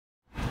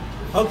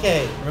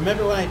Okay,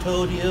 remember when I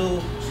told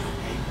you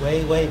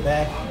way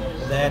back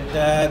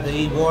that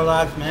the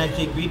Warlock's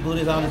Magic reboot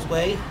is on its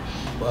way?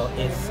 Well,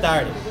 it's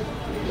started.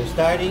 We're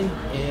starting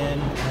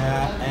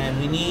and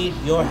we need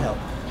your help.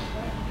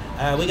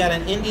 We got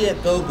an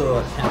Indiegogo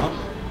account,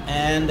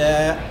 and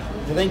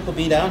the link will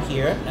be down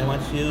here. I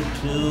want you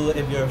to,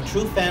 if you're a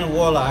true fan of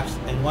Warlocks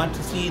and want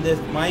to see this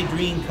my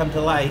dream come to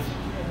life,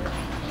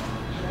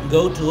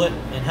 go to it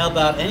and help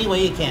out any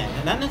way you can.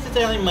 And not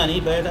necessarily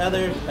money, but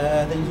other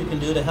things you can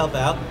do to help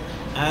out.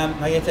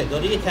 Like I said, go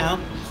to the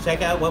account,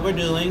 check out what we're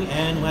doing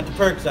and what the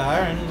perks are,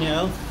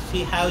 and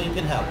see how you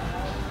can help.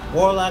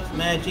 Warlock's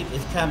Magic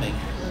is coming,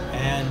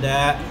 and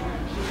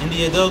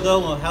Indiegogo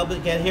will help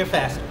it get here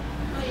faster.